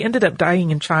 and she ended up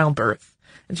dying in childbirth,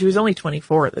 and she was only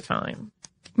 24 at the time.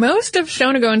 Most of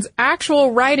Shonagon's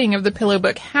actual writing of the Pillow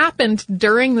Book happened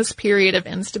during this period of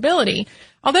instability,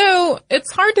 although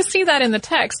it's hard to see that in the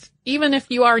text, even if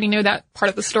you already know that part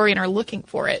of the story and are looking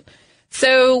for it.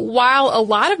 So while a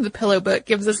lot of the Pillow Book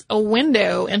gives us a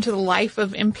window into the life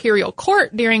of imperial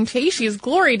court during Teishi's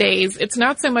glory days, it's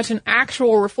not so much an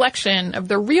actual reflection of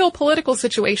the real political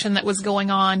situation that was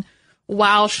going on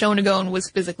while Shonagon was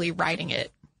physically writing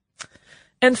it.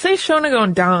 And Sei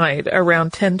Shonagon died around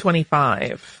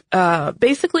 1025.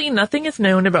 Basically, nothing is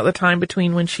known about the time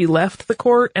between when she left the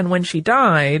court and when she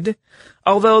died,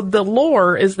 although the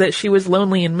lore is that she was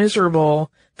lonely and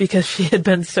miserable because she had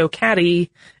been so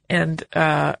catty and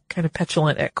kind of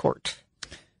petulant at court.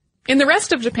 In the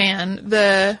rest of Japan,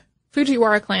 the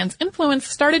Fujiwara clan's influence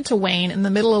started to wane in the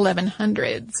middle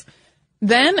 1100s.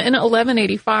 Then, in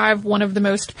 1185, one of the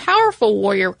most powerful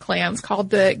warrior clans, called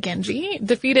the Genji,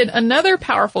 defeated another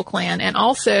powerful clan and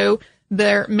also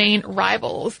their main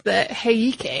rivals, the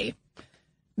Heike.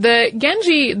 The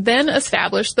Genji then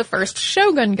established the first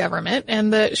shogun government,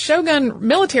 and the shogun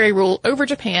military rule over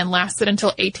Japan lasted until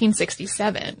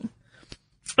 1867.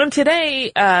 And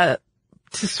today, to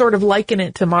sort of liken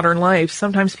it to modern life,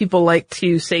 sometimes people like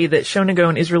to say that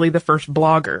Shonagon is really the first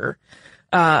blogger.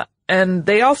 And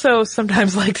they also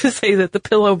sometimes like to say that the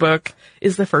Pillow Book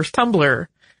is the first Tumblr,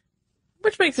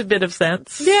 which makes a bit of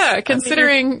sense. Yeah,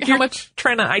 considering you're how much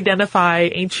trying to identify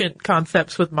ancient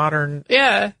concepts with modern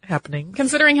happening.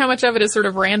 Considering how much of it is sort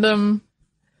of random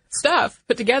stuff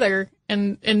put together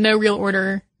in no real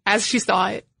order as she saw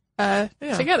it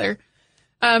together.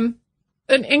 And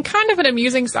kind of an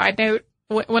amusing side note,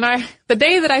 the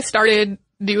day that I started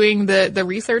doing the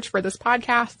research for this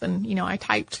podcast, and I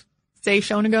typed Sei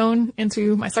Shonagon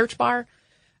into my search bar,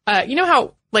 you know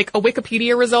how like a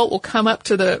Wikipedia result will come up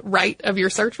to the right of your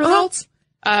search results?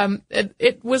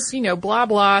 It was, blah,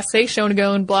 blah, Sei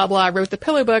Shonagon, blah, blah, wrote the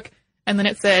Pillow Book, and then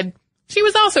it said, she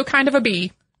was also kind of a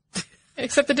bee.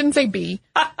 Except it didn't say bee.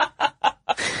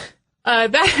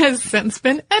 That has since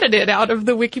been edited out of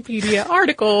the Wikipedia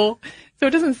article, so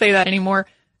it doesn't say that anymore.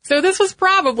 So this was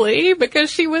probably because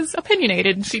she was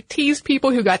opinionated and she teased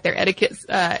people who got their etiquette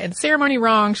and ceremony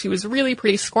wrong. She was really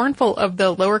pretty scornful of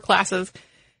the lower classes.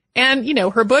 And,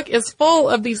 her book is full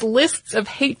of these lists of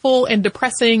hateful and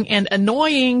depressing and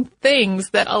annoying things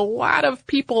that a lot of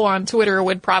people on Twitter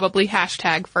would probably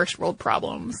hashtag first world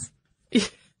problems.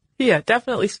 Yeah,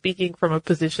 definitely speaking from a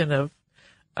position of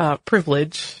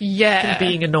privilege. Yeah. And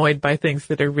being annoyed by things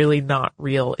that are really not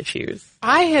real issues.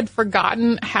 I had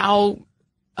forgotten how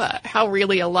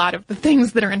really a lot of the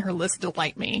things that are in her list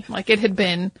delight me. Like, it had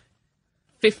been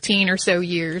 15 or so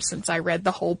years since I read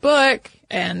the whole book,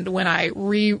 and when I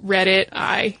reread it,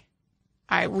 I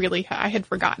had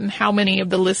forgotten how many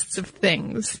of the lists of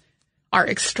things are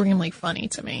extremely funny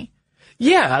to me.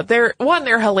 Yeah, they're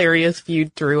hilarious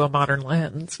viewed through a modern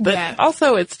lens, but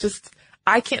also it's just,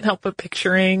 I can't help but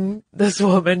picturing this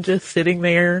woman just sitting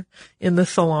there in the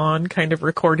salon kind of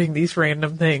recording these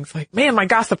random things like, man, my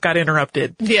gossip got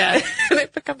interrupted. Yeah. And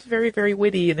it becomes very, very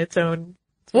witty in its own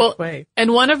way.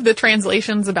 And one of the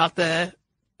translations about the,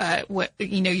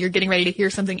 you're getting ready to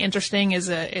hear something interesting and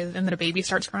then a baby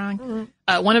starts crying.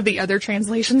 Mm-hmm. One of the other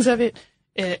translations of it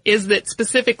is that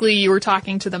specifically you were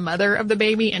talking to the mother of the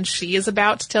baby and she is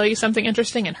about to tell you something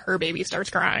interesting and her baby starts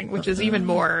crying, which is even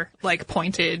more like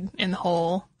pointed in the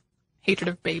whole hatred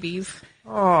of babies.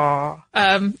 Aww.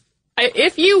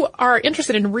 If you are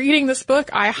interested in reading this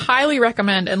book, I highly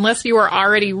recommend, unless you are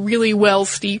already really well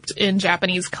steeped in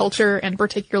Japanese culture and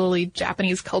particularly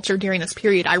Japanese culture during this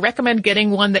period, I recommend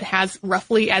getting one that has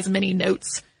roughly as many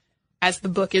notes as the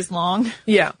book is long.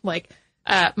 Yeah.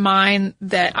 Mine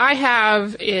that I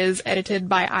have is edited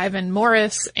by Ivan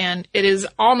Morris, and it is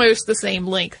almost the same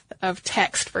length of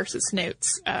text versus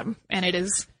notes. And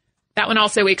that one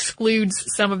also excludes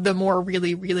some of the more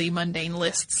really, really mundane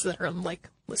lists that are like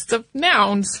lists of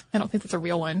nouns. I don't think that's a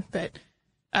real one, but,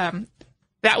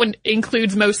 that one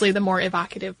includes mostly the more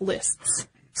evocative lists.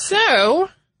 So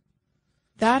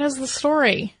that is the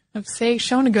story of Sei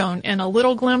Shonagon and a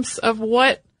little glimpse of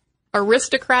what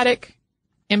aristocratic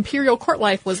imperial court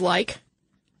life was like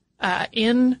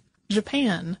in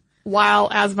Japan, while,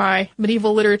 as my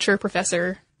medieval literature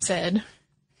professor said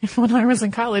when I was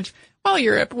in college, while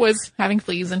Europe was having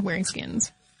fleas and wearing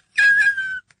skins.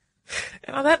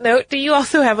 And on that note, do you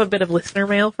also have a bit of listener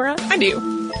mail for us? I do.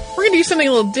 We're going to do something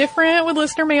a little different with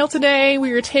listener mail today.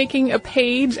 We are taking a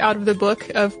page out of the book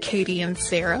of Katie and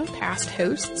Sarah, past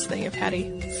hosts. They have had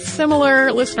a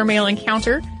similar listener mail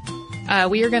encounter.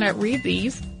 We are going to read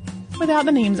these without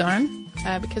the names on,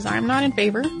 because I'm not in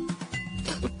favor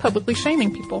of publicly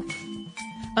shaming people.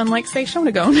 Unlike, say,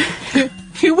 Shonagon,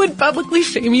 who would publicly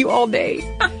shame you all day.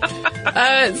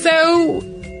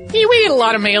 We get a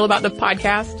lot of mail about the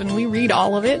podcast, and we read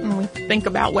all of it, and we think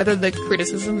about whether the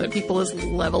criticism that people is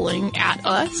leveling at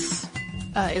us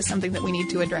is something that we need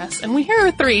to address. And here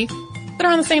are 3 that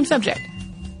are on the same subject.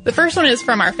 The first one is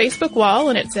from our Facebook wall,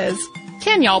 and it says,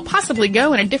 can y'all possibly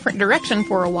go in a different direction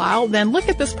for a while, then look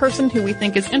at this person who we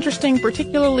think is interesting,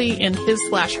 particularly in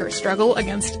his/her struggle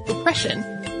against oppression.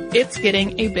 It's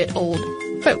getting a bit old,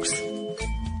 folks.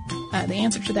 The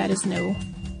answer to that is no.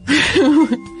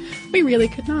 We really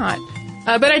could not.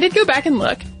 But I did go back and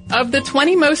look. Of the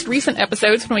 20 most recent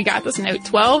episodes when we got this note,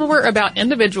 12 were about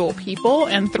individual people,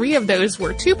 and 3 of those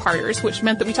were 2-parters, which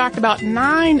meant that we talked about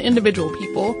 9 individual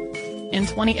people in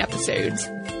 20 episodes.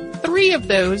 3 of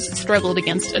those struggled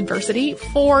against adversity.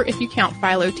 4, if you count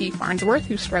Philo T. Farnsworth,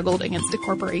 who struggled against a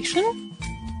corporation.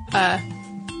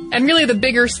 And really the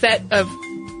bigger set of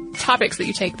topics that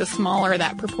you take, the smaller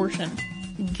that proportion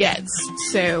gets.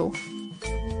 So,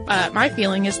 my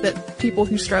feeling is that people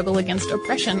who struggle against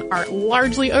oppression are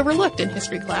largely overlooked in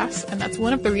history class, and that's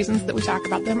one of the reasons that we talk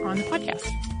about them on the podcast.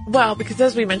 Well, because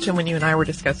as we mentioned when you and I were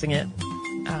discussing it,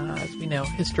 as we know,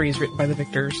 history is written by the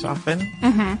victors often.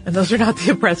 Mm-hmm. And those are not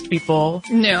the oppressed people.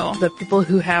 No. The people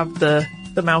who have the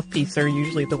mouthpiece are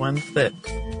usually the ones that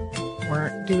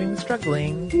weren't doing the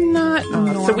struggling. Not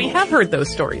normal. So we have heard those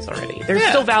stories already. They're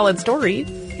still valid stories.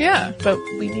 Yeah. But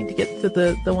we need to get to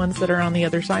the ones that are on the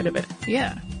other side of it.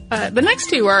 Yeah. The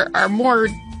next 2 are more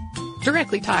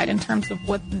directly tied in terms of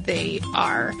what they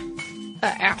are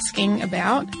asking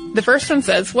about. The first one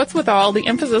says, what's with all the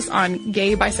emphasis on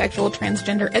gay, bisexual,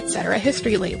 transgender, etc.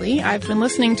 history lately? I've been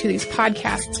listening to these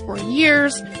podcasts for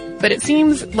years, but it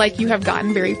seems like you have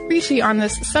gotten very preachy on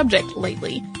this subject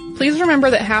lately. Please remember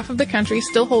that half of the country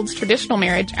still holds traditional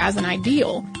marriage as an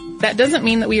ideal. That doesn't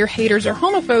mean that we are haters or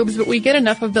homophobes, but we get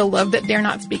enough of the love that dare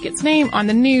not speak its name on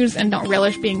the news and don't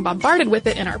relish being bombarded with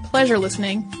it in our pleasure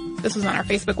listening. This was on our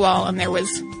Facebook wall, and there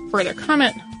was further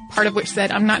comment, part of which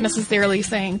said, I'm not necessarily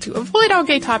saying to avoid all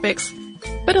gay topics,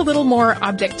 but a little more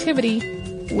objectivity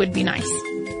would be nice.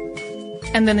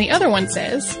 And then the other one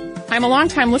says, I'm a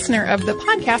longtime listener of the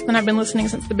podcast, and I've been listening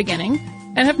since the beginning,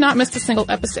 and have not missed a single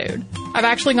episode. I've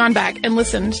actually gone back and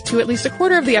listened to at least a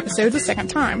quarter of the episodes a second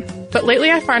time, but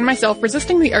lately I find myself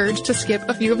resisting the urge to skip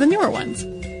a few of the newer ones.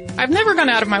 I've never gone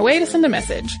out of my way to send a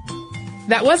message.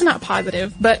 That was not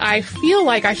positive, but I feel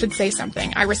like I should say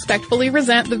something. I respectfully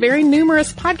resent the very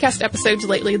numerous podcast episodes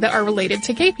lately that are related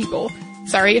to gay people.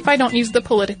 Sorry if I don't use the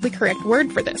politically correct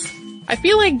word for this. I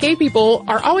feel like gay people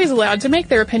are always allowed to make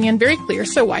their opinion very clear,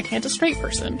 so why can't a straight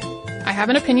person? I have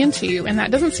an opinion too, and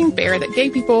that doesn't seem fair that gay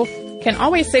people can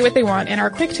always say what they want and are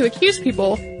quick to accuse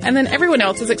people, and then everyone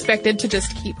else is expected to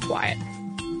just keep quiet.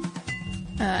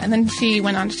 And then she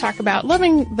went on to talk about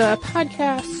loving the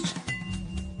podcast,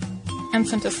 and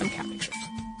sent us some cat pictures.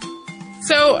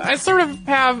 So I sort of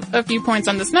have a few points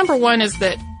on this. Number one is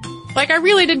that, I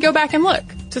really did go back and look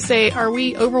to say, are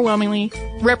we overwhelmingly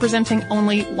representing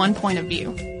only one point of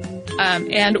view?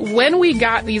 And when we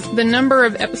got the number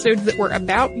of episodes that were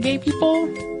about gay people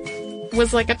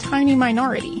was a tiny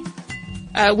minority.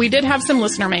 We did have some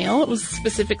listener mail. It was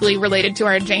specifically related to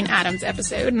our Jane Addams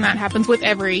episode, and that happens with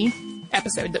every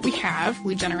episode that we have.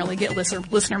 We generally get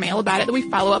listener mail about it that we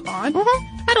follow up on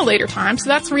at a later time, so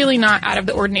that's really not out of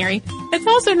the ordinary. It's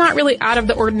also not really out of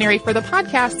the ordinary for the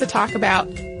podcast to talk about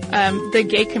the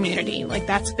gay community.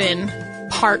 That's been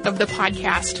part of the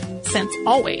podcast since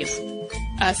always.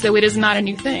 So it is not a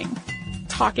new thing.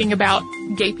 Talking about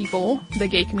gay people, the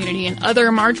gay community, and other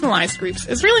marginalized groups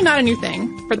is really not a new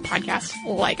thing for the podcast,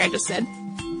 like I just said.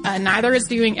 Neither is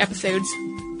doing episodes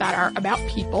that are about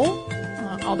people,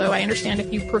 although I understand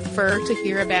if you prefer to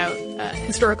hear about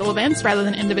historical events rather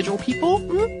than individual people,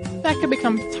 that could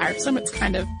become tiresome. It's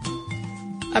kind of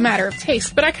a matter of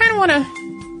taste. But I kind of want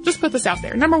to just put this out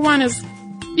there. Number one is,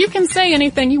 you can say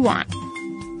anything you want.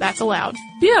 That's allowed.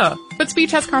 Yeah. But speech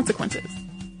has consequences.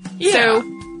 Yeah. So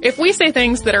if we say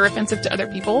things that are offensive to other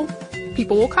people,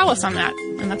 people will call us on that.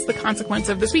 And that's the consequence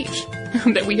of the speech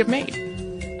that we have made.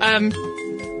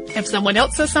 If someone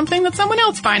else says something that someone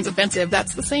else finds offensive,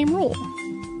 that's the same rule.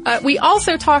 We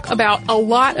also talk about a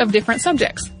lot of different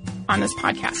subjects on this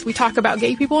podcast. We talk about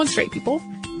gay people and straight people.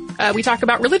 We talk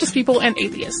about religious people and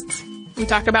atheists. We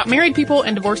talk about married people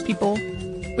and divorced people.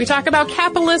 We talk about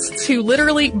capitalists who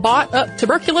literally bought up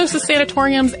tuberculosis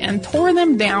sanatoriums and tore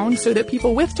them down so that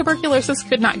people with tuberculosis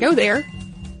could not go there.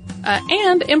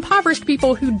 And impoverished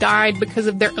people who died because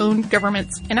of their own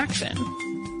government's inaction.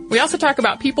 We also talk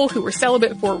about people who were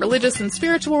celibate for religious and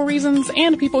spiritual reasons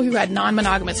and people who had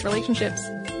non-monogamous relationships.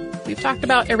 We've talked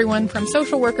about everyone from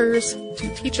social workers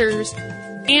to teachers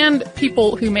and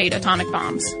people who made atomic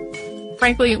bombs.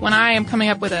 Frankly, when I am coming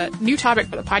up with a new topic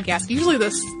for the podcast, usually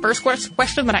the first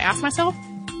question that I ask myself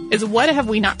is, what have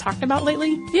we not talked about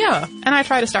lately? Yeah. And I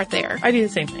try to start there. I do the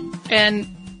same thing. And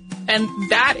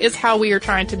that is how we are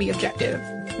trying to be objective.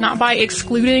 Not by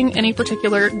excluding any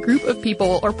particular group of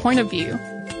people or point of view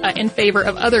in favor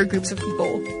of other groups of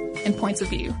people and points of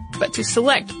view, but to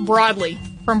select broadly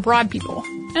from broad people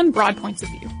and broad points of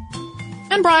view.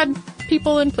 And broad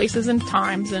people and places and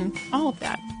times and all of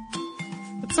that.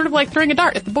 It's sort of like throwing a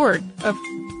dart at the board of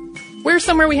where's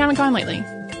somewhere we haven't gone lately.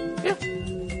 Yeah.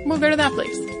 We'll go to that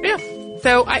place. Yeah.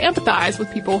 So I empathize with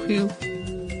people who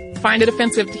find it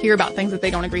offensive to hear about things that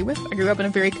they don't agree with. I grew up in a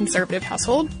very conservative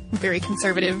household, a very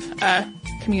conservative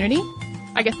community.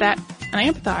 I get that, and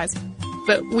I empathize.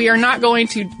 But we are not going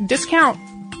to discount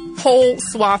whole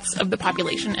swaths of the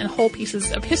population and whole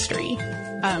pieces of history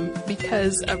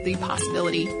because of the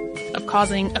possibility of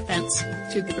causing offense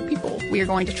to a group of people. We are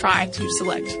going to try to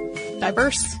select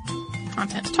diverse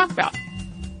content to talk about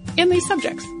in these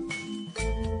subjects.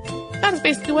 That is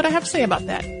basically what I have to say about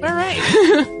that. All right.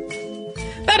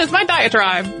 That is my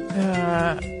diatribe.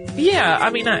 Yeah, I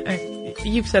mean,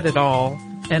 you've said it all,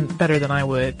 and better than I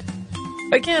would.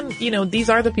 Again, these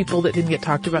are the people that didn't get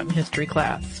talked about in history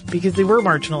class because they were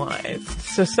marginalized.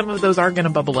 So some of those are going to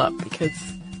bubble up because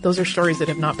those are stories that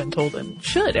have not been told and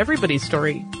should. Everybody's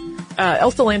story.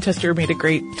 Elsa Lanchester made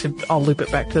I'll loop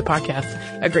it back to the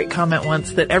podcast, a great comment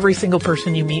once that every single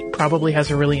person you meet probably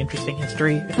has a really interesting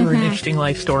history or an interesting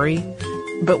life story,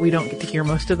 but we don't get to hear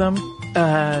most of them.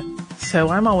 So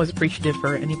I'm always appreciative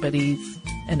for anybody's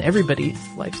and everybody's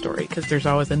life story because there's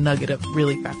always a nugget of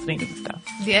really fascinating stuff.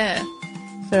 Yeah.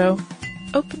 So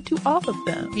open to all of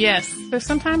them. Yes. So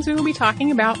sometimes we will be talking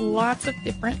about lots of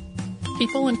different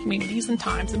people and communities and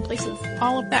times and places.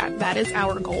 All of that. That is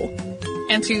our goal.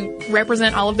 And to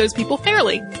represent all of those people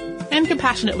fairly and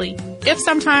compassionately. If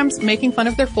sometimes making fun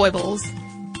of their foibles,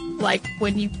 like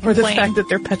when you complain. Or the fact that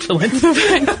they're petulant.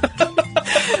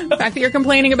 The fact that you're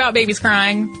complaining about babies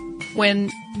crying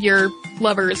when your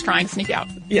lover is trying to sneak out.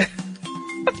 Yeah.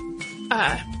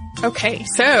 Okay,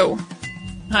 so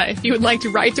if you would like to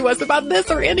write to us about this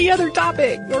or any other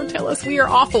topic, or tell us we are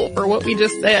awful for what we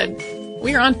just said,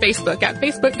 we are on Facebook at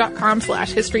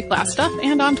facebook.com/historyclassstuff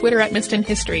and on Twitter at Missed in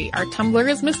History. Our Tumblr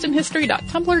is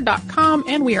missedinhistory.tumblr.com,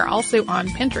 and we are also on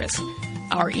Pinterest.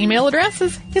 Our email address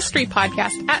is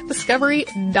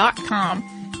historypodcast@discovery.com.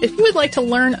 If you would like to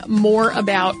learn more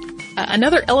about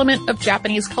another element of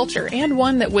Japanese culture, and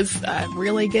one that was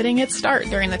really getting its start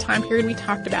during the time period we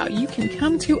talked about, you can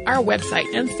come to our website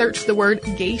and search the word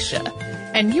geisha,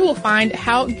 and you will find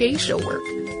how geisha work.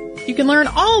 You can learn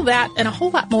all that and a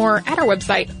whole lot more at our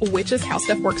website, which is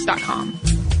howstuffworks.com.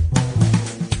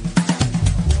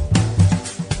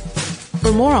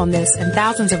 For more on this and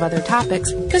thousands of other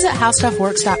topics, visit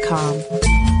howstuffworks.com.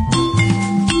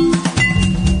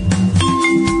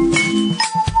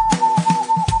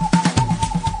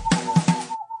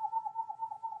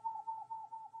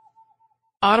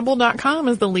 Audible.com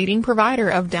is the leading provider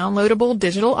of downloadable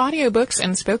digital audiobooks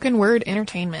and spoken word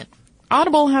entertainment.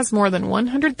 Audible has more than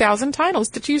 100,000 titles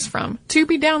to choose from to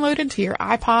be downloaded to your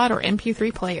iPod or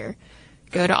MP3 player.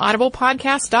 Go to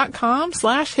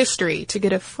audiblepodcast.com/history to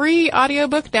get a free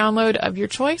audiobook download of your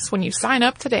choice when you sign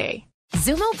up today.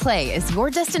 Xumo Play is your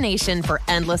destination for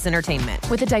endless entertainment.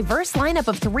 With a diverse lineup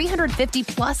of 350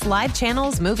 plus live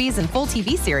channels, movies, and full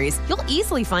TV series, you'll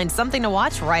easily find something to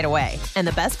watch right away. And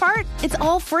the best part? It's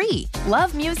all free.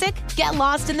 Love music? Get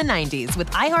lost in the 90s with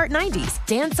iHeart 90s,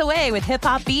 dance away with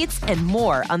hip-hop beats, and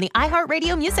more on the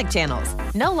iHeartRadio music channels.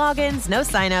 No logins, no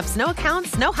signups, no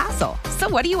accounts, no hassle. So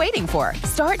what are you waiting for?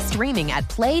 Start streaming at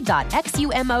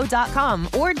play.xumo.com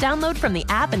or download from the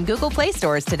app and Google Play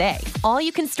stores today. All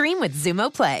you can stream with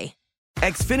Xumo Play.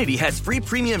 Xfinity has free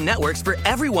premium networks for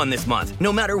everyone this month,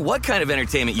 no matter what kind of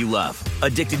entertainment you love.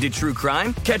 Addicted to true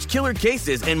crime? Catch killer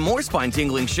cases and more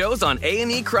spine-tingling shows on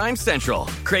A&E Crime Central.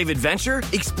 Crave adventure?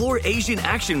 Explore Asian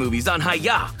action movies on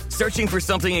Hi-Ya. Searching for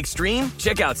something extreme?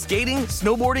 Check out skating,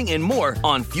 snowboarding, and more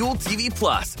on Fuel TV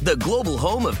Plus, the global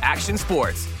home of action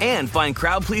sports. And find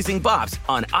crowd-pleasing bops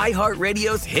on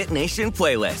iHeartRadio's Hit Nation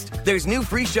playlist. There's new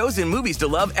free shows and movies to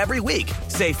love every week.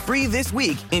 Say free this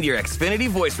week in your Xfinity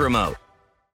voice remote.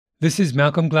 This is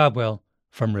Malcolm Gladwell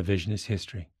from Revisionist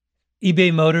History.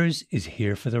 eBay Motors is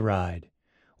here for the ride.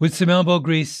 With some elbow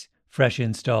grease, fresh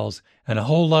installs, and a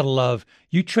whole lot of love,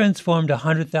 you transformed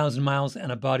 100,000 miles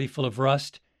and a body full of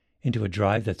rust into a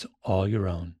drive that's all your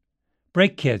own.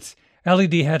 Brake kits,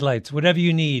 LED headlights, whatever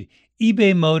you need,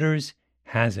 eBay Motors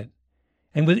has it.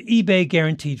 And with eBay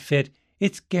Guaranteed Fit,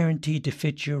 it's guaranteed to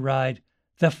fit your ride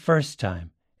the first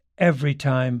time, every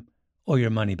time, or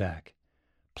your money back.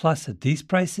 Plus, at these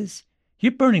prices,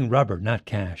 you're burning rubber, not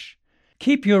cash.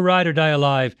 Keep your ride or die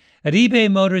alive at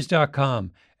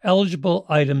ebaymotors.com. Eligible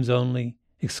items only.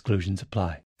 Exclusions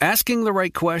apply. Asking the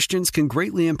right questions can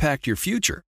greatly impact your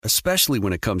future, especially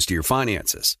when it comes to your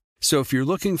finances. So if you're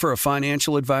looking for a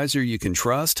financial advisor you can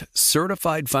trust,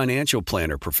 certified financial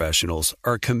planner professionals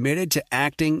are committed to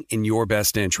acting in your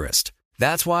best interest.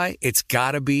 That's why it's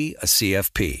got to be a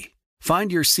CFP.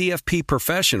 Find your CFP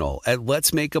professional at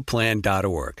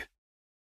letsmakeaplan.org.